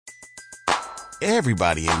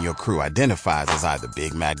Everybody in your crew identifies as either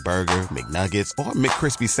Big Mac Burger, McNuggets, or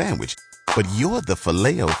McCrispy Sandwich. But you're the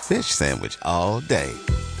Filet-O-Fish Sandwich all day.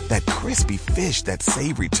 That crispy fish, that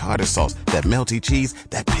savory tartar sauce, that melty cheese,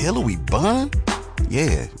 that pillowy bun.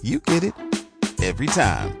 Yeah, you get it. Every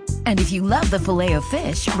time. And if you love the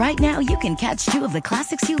Filet-O-Fish, right now you can catch two of the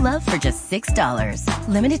classics you love for just $6.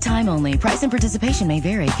 Limited time only. Price and participation may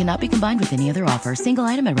vary. Cannot be combined with any other offer. Single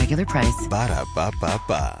item at regular price.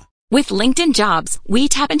 Ba-da-ba-ba-ba. With LinkedIn Jobs, we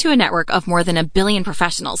tap into a network of more than 1 billion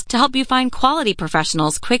professionals to help you find quality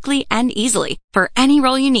professionals quickly and easily for any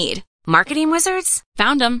role you need. Marketing wizards?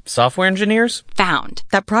 Found them. Software engineers? Found.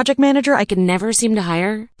 That project manager I could never seem to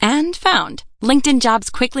hire? And found. LinkedIn Jobs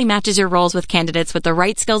quickly matches your roles with candidates with the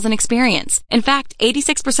right skills and experience. In fact,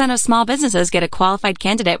 86% of small businesses get a qualified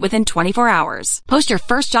candidate within 24 hours. Post your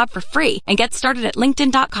first job for free and get started at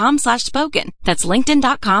linkedin.com/spoken. That's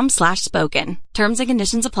linkedin.com/spoken. Terms and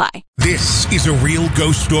conditions apply. This is a Real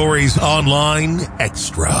Ghost Stories Online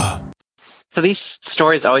Extra. So these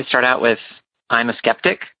stories always start out with, I'm a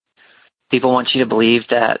skeptic. People want you to believe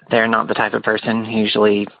that they're not the type of person who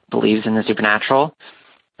usually believes in the supernatural,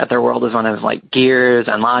 that their world is one of like gears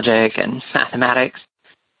and logic and mathematics,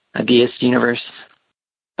 a deist universe.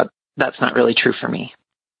 But that's not really true for me.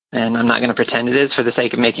 And I'm not going to pretend it is for the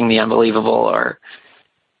sake of making the unbelievable, or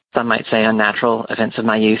some might say unnatural, events of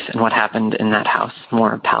my youth and what happened in that house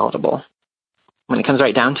more palatable. When it comes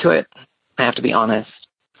right down to it, I have to be honest,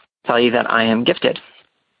 tell you that I am gifted.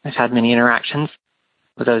 I've had many interactions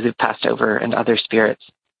with those who've passed over and other spirits.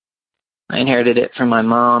 I inherited it from my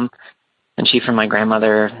mom, and she from my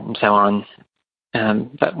grandmother, and so on.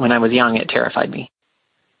 But when I was young, it terrified me.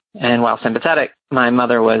 And while sympathetic, my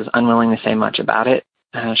mother was unwilling to say much about it.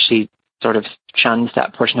 She sort of shuns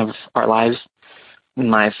that portion of our lives.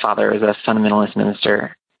 My father is a fundamentalist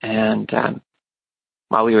minister, and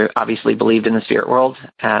while we were obviously believed in the spirit world,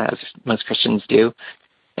 as most Christians do,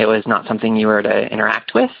 it was not something you were to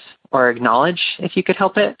interact with or acknowledge if you could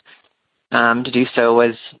help it. To do so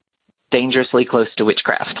was dangerously close to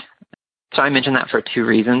witchcraft. So I mention that for two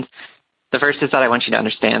reasons. The first is that I want you to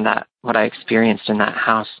understand that what I experienced in that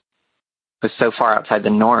house was so far outside the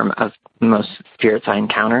norm of most spirits I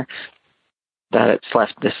encounter that it's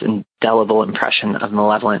left this indelible impression of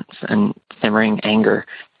malevolence and simmering anger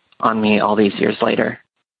on me all these years later.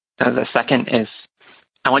 The second is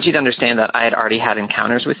I want you to understand that I had already had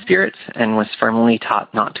encounters with spirits and was firmly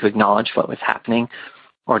taught not to acknowledge what was happening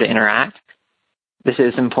or to interact. This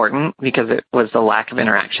is important because it was the lack of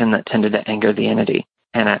interaction that tended to anger the entity,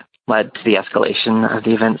 and it led to the escalation of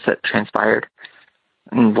the events that transpired,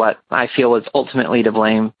 and what I feel was ultimately to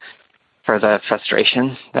blame for the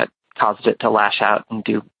frustration that caused it to lash out and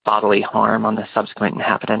do bodily harm on the subsequent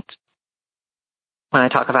inhabitants. When I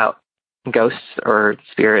talk about ghosts or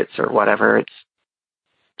spirits or whatever, it's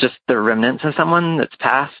just the remnants of someone that's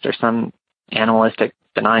passed or some animalistic,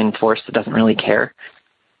 benign force that doesn't really care.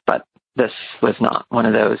 But this was not one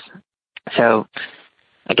of those. So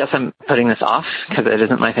I guess I'm putting this off because it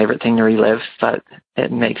isn't my favorite thing to relive, but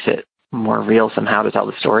it makes it more real somehow to tell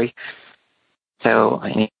the story. So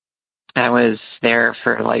I was there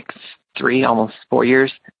for like 3, almost 4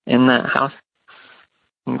 years in that house.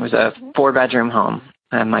 It was a 4-bedroom home.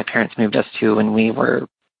 My parents moved us to when we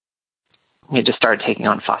had just started taking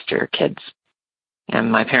on foster kids.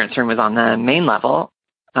 And my parents' room was on the main level,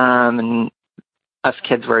 and us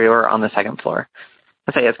kids were on the 2nd floor.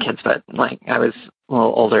 I say us kids, but like I was a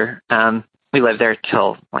little older. We lived there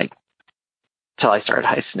till I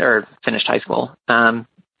started finished high school. And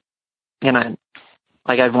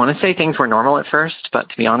I want to say things were normal at first, but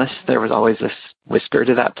to be honest, there was always this whisper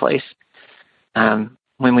to that place.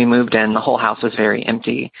 When we moved in, the whole house was very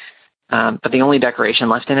empty. But the only decoration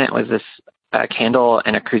left in it was this candle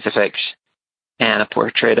and a crucifix and a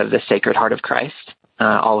portrait of the Sacred Heart of Christ,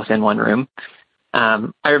 all within one room.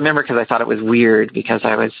 I remember because I thought it was weird because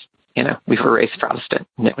I was, we were raised Protestant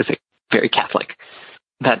and it was very Catholic.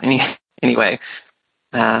 But anyway,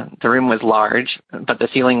 the room was large, but the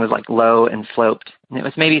ceiling was like low and sloped. And it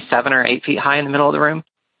was maybe 7 or 8 feet high in the middle of the room.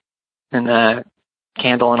 And the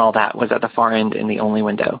candle and all that was at the far end in the only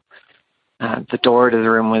window. The door to the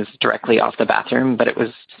room was directly off the bathroom, but it was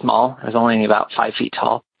small. It was only about 5 feet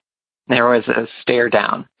tall. There was a stair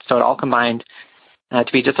down. So it all combined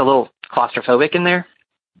to be just a little claustrophobic in there.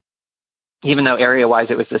 Even though area-wise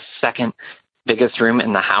it was the second biggest room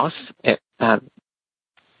in the house, but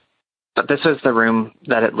this was the room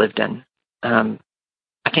that it lived in.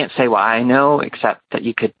 I can't say why I know, except that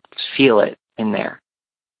you could feel it in there.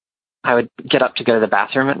 I would get up to go to the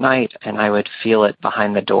bathroom at night, and I would feel it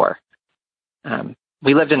behind the door.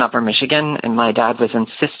 We lived in Upper Michigan, and my dad was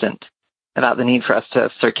insistent about the need for us to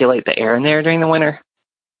circulate the air in there during the winter.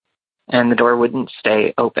 And the door wouldn't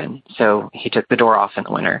stay open. So he took the door off in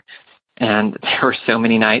the winter. And there were so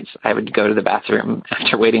many nights I would go to the bathroom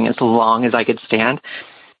after waiting as long as I could stand,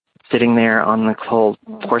 sitting there on the cold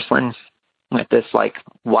porcelain with this like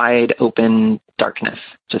wide open darkness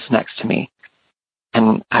just next to me.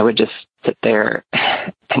 And I would just sit there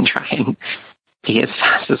and try and be as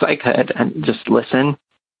fast as I could and just listen,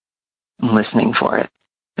 listening for it.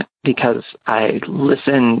 Because I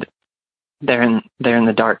listened there in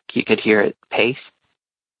the dark, you could hear it pace.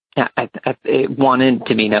 Yeah, it wanted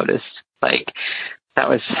to be noticed. Like, that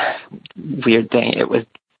was a weird thing. It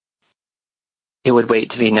would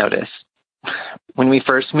wait to be noticed. When we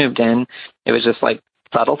first moved in, it was just like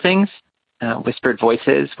subtle things, whispered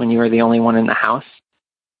voices when you were the only one in the house,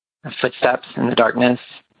 footsteps in the darkness,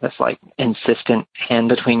 this like insistent hand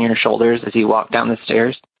between your shoulders as you walk down the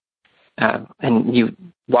stairs. And you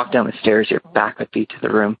walk down the stairs, your back would be to the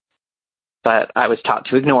room. But I was taught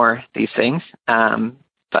to ignore these things.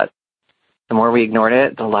 But the more we ignored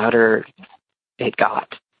it, the louder it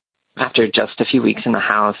got. After just a few weeks in the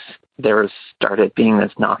house, there started being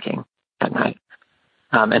this knocking at night.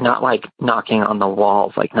 And not like knocking on the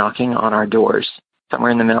walls, like knocking on our doors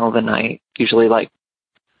somewhere in the middle of the night, usually like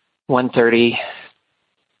 1:30,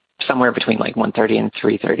 somewhere between like 1:30 and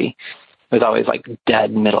 3:30. It was always like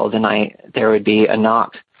dead middle of the night. There would be a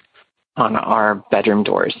knock on our bedroom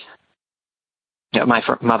doors. My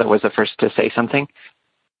mother was the first to say something.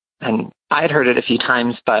 And I had heard it a few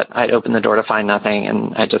times, but I'd opened the door to find nothing,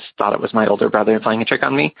 and I just thought it was my older brother playing a trick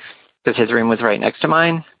on me because his room was right next to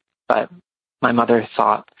mine. But my mother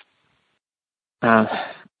thought,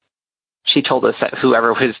 she told us that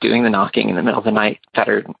whoever was doing the knocking in the middle of the night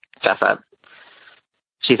better fess up.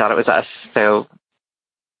 She thought it was us. So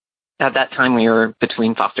at that time, we were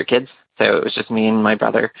between foster kids. So it was just me and my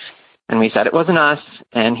brother. And we said it wasn't us.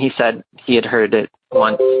 And he said he had heard it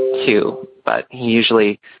once too, but he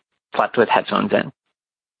usually slept with headphones in.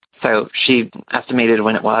 So she estimated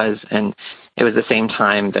when it was, and it was the same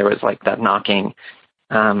time there was like that knocking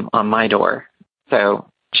on my door. So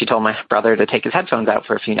she told my brother to take his headphones out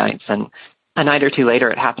for a few nights, and a night or two later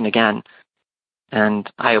it happened again. And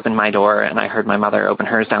I opened my door, and I heard my mother open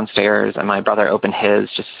hers downstairs, and my brother opened his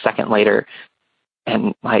just a second later.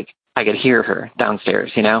 And like, I could hear her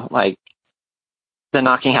downstairs, like the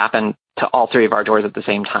knocking happened to all three of our doors at the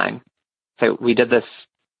same time. So we did this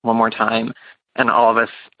one more time, and all of us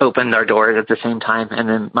opened our doors at the same time. And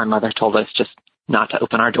then my mother told us just not to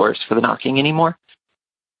open our doors for the knocking anymore.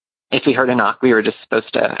 If we heard a knock, we were just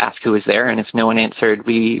supposed to ask who was there. And if no one answered,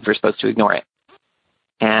 we were supposed to ignore it.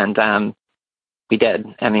 And we did.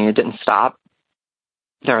 I mean, it didn't stop.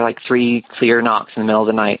 There were like 3 clear knocks in the middle of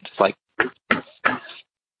the night, just like,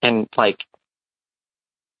 and like,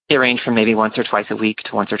 it ranged from maybe once or twice a week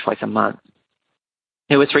to once or twice a month.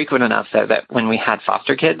 It was frequent enough though that when we had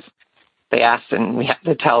foster kids, they asked, and we had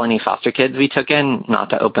to tell any foster kids we took in not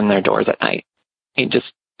to open their doors at night. We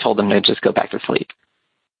just told them to just go back to sleep.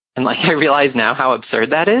 And like, I realize now how absurd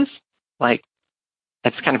that is. Like,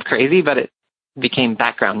 it's kind of crazy, but it became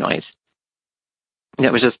background noise. And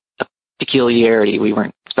it was just a peculiarity we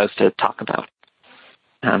weren't supposed to talk about.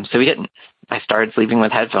 So we didn't. I started sleeping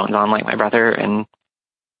with headphones on like my brother, and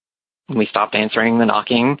we stopped answering the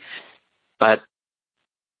knocking. But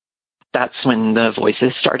that's when the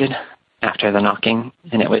voices started after the knocking,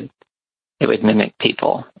 and it would mimic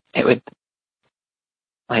people. It would,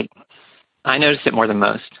 like, I noticed it more than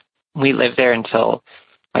most. We lived there until,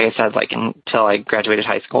 like I said, until I graduated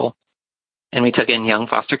high school, and we took in young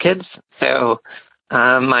foster kids. So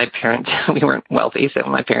my parents, we weren't wealthy, so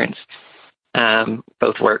my parents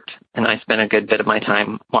both worked, and I spent a good bit of my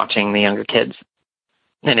time watching the younger kids.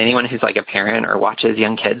 And anyone who's like a parent or watches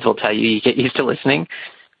young kids will tell you get used to listening.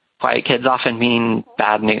 Quiet kids often mean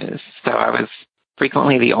bad news. So I was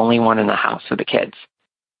frequently the only one in the house with the kids.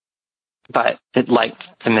 But it liked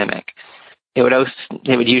to mimic. It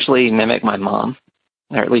would usually mimic my mom,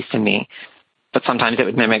 or at least to me. But sometimes it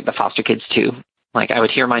would mimic the foster kids too. Like, I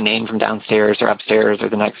would hear my name from downstairs or upstairs or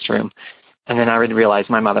the next room, and then I would realize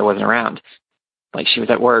my mother wasn't around. Like, she was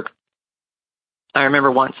at work. I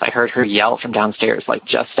remember once I heard her yell from downstairs, like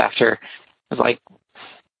just after, it was like,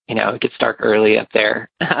 it gets dark early up there,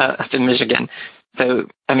 up in Michigan. So,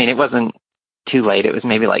 I mean, it wasn't too late. It was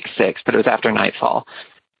maybe like 6, but it was after nightfall.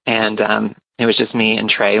 And it was just me and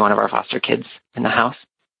Trey, one of our foster kids, in the house.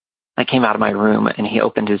 I came out of my room, and he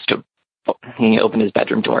opened his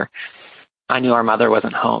bedroom door. I knew our mother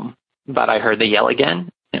wasn't home, but I heard the yell again.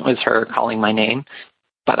 It was her calling my name,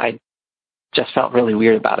 but I just felt really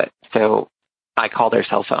weird about it. So I called her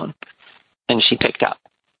cell phone, and she picked up.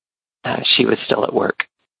 she was still at work.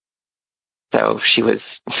 So she was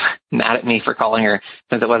mad at me for calling her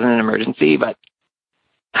since it wasn't an emergency, but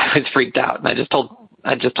I was freaked out. And I just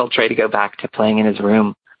told Trey to go back to playing in his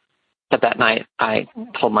room. But that night I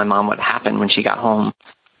told my mom what happened when she got home.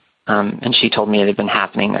 And she told me it had been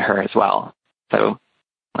happening to her as well. So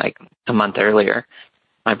like a month earlier,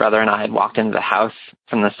 my brother and I had walked into the house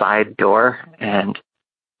from the side door, and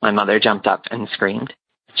my mother jumped up and screamed.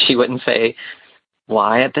 She wouldn't say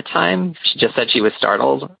why at the time. She just said she was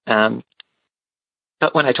startled.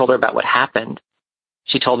 But when I told her about what happened,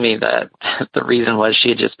 she told me that the reason was she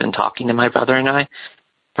had just been talking to my brother and I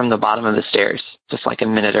from the bottom of the stairs, just like a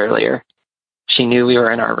minute earlier. She knew we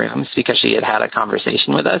were in our rooms because she had had a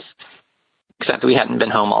conversation with us, except we hadn't been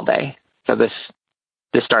home all day. So this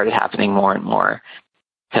started happening more and more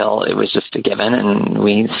till it was just a given, and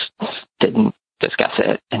we didn't discuss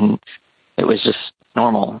it. And it was just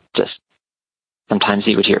normal. Just sometimes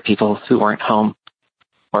you would hear people who weren't home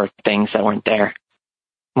or things that weren't there.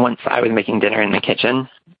 Once I was making dinner in the kitchen,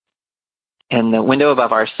 and the window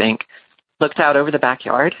above our sink looked out over the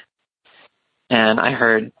backyard, and I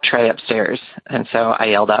heard Trey upstairs. And so I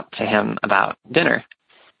yelled up to him about dinner,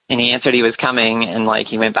 and he answered he was coming, and like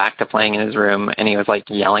he went back to playing in his room, and he was like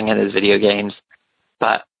yelling at his video games.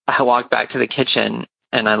 But I walked back to the kitchen,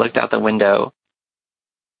 and I looked out the window,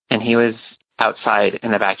 and he was outside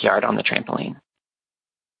in the backyard on the trampoline.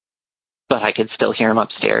 But I could still hear him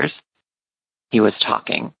upstairs. He was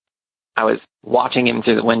talking. I was watching him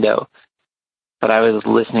through the window, but I was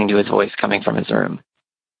listening to his voice coming from his room.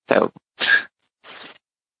 So,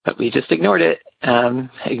 but we just ignored it and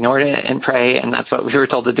pray, and that's what we were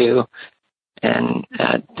told to do, and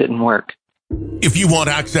it didn't work. If you want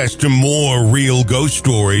access to more Real Ghost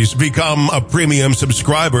Stories, become a premium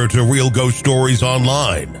subscriber to Real Ghost Stories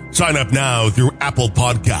Online. Sign up now through Apple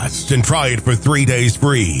Podcasts and try it for 3 days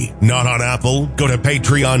free. Not on Apple? Go to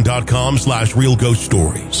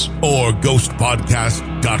patreon.com/realghoststories or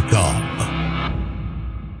ghostpodcast.com.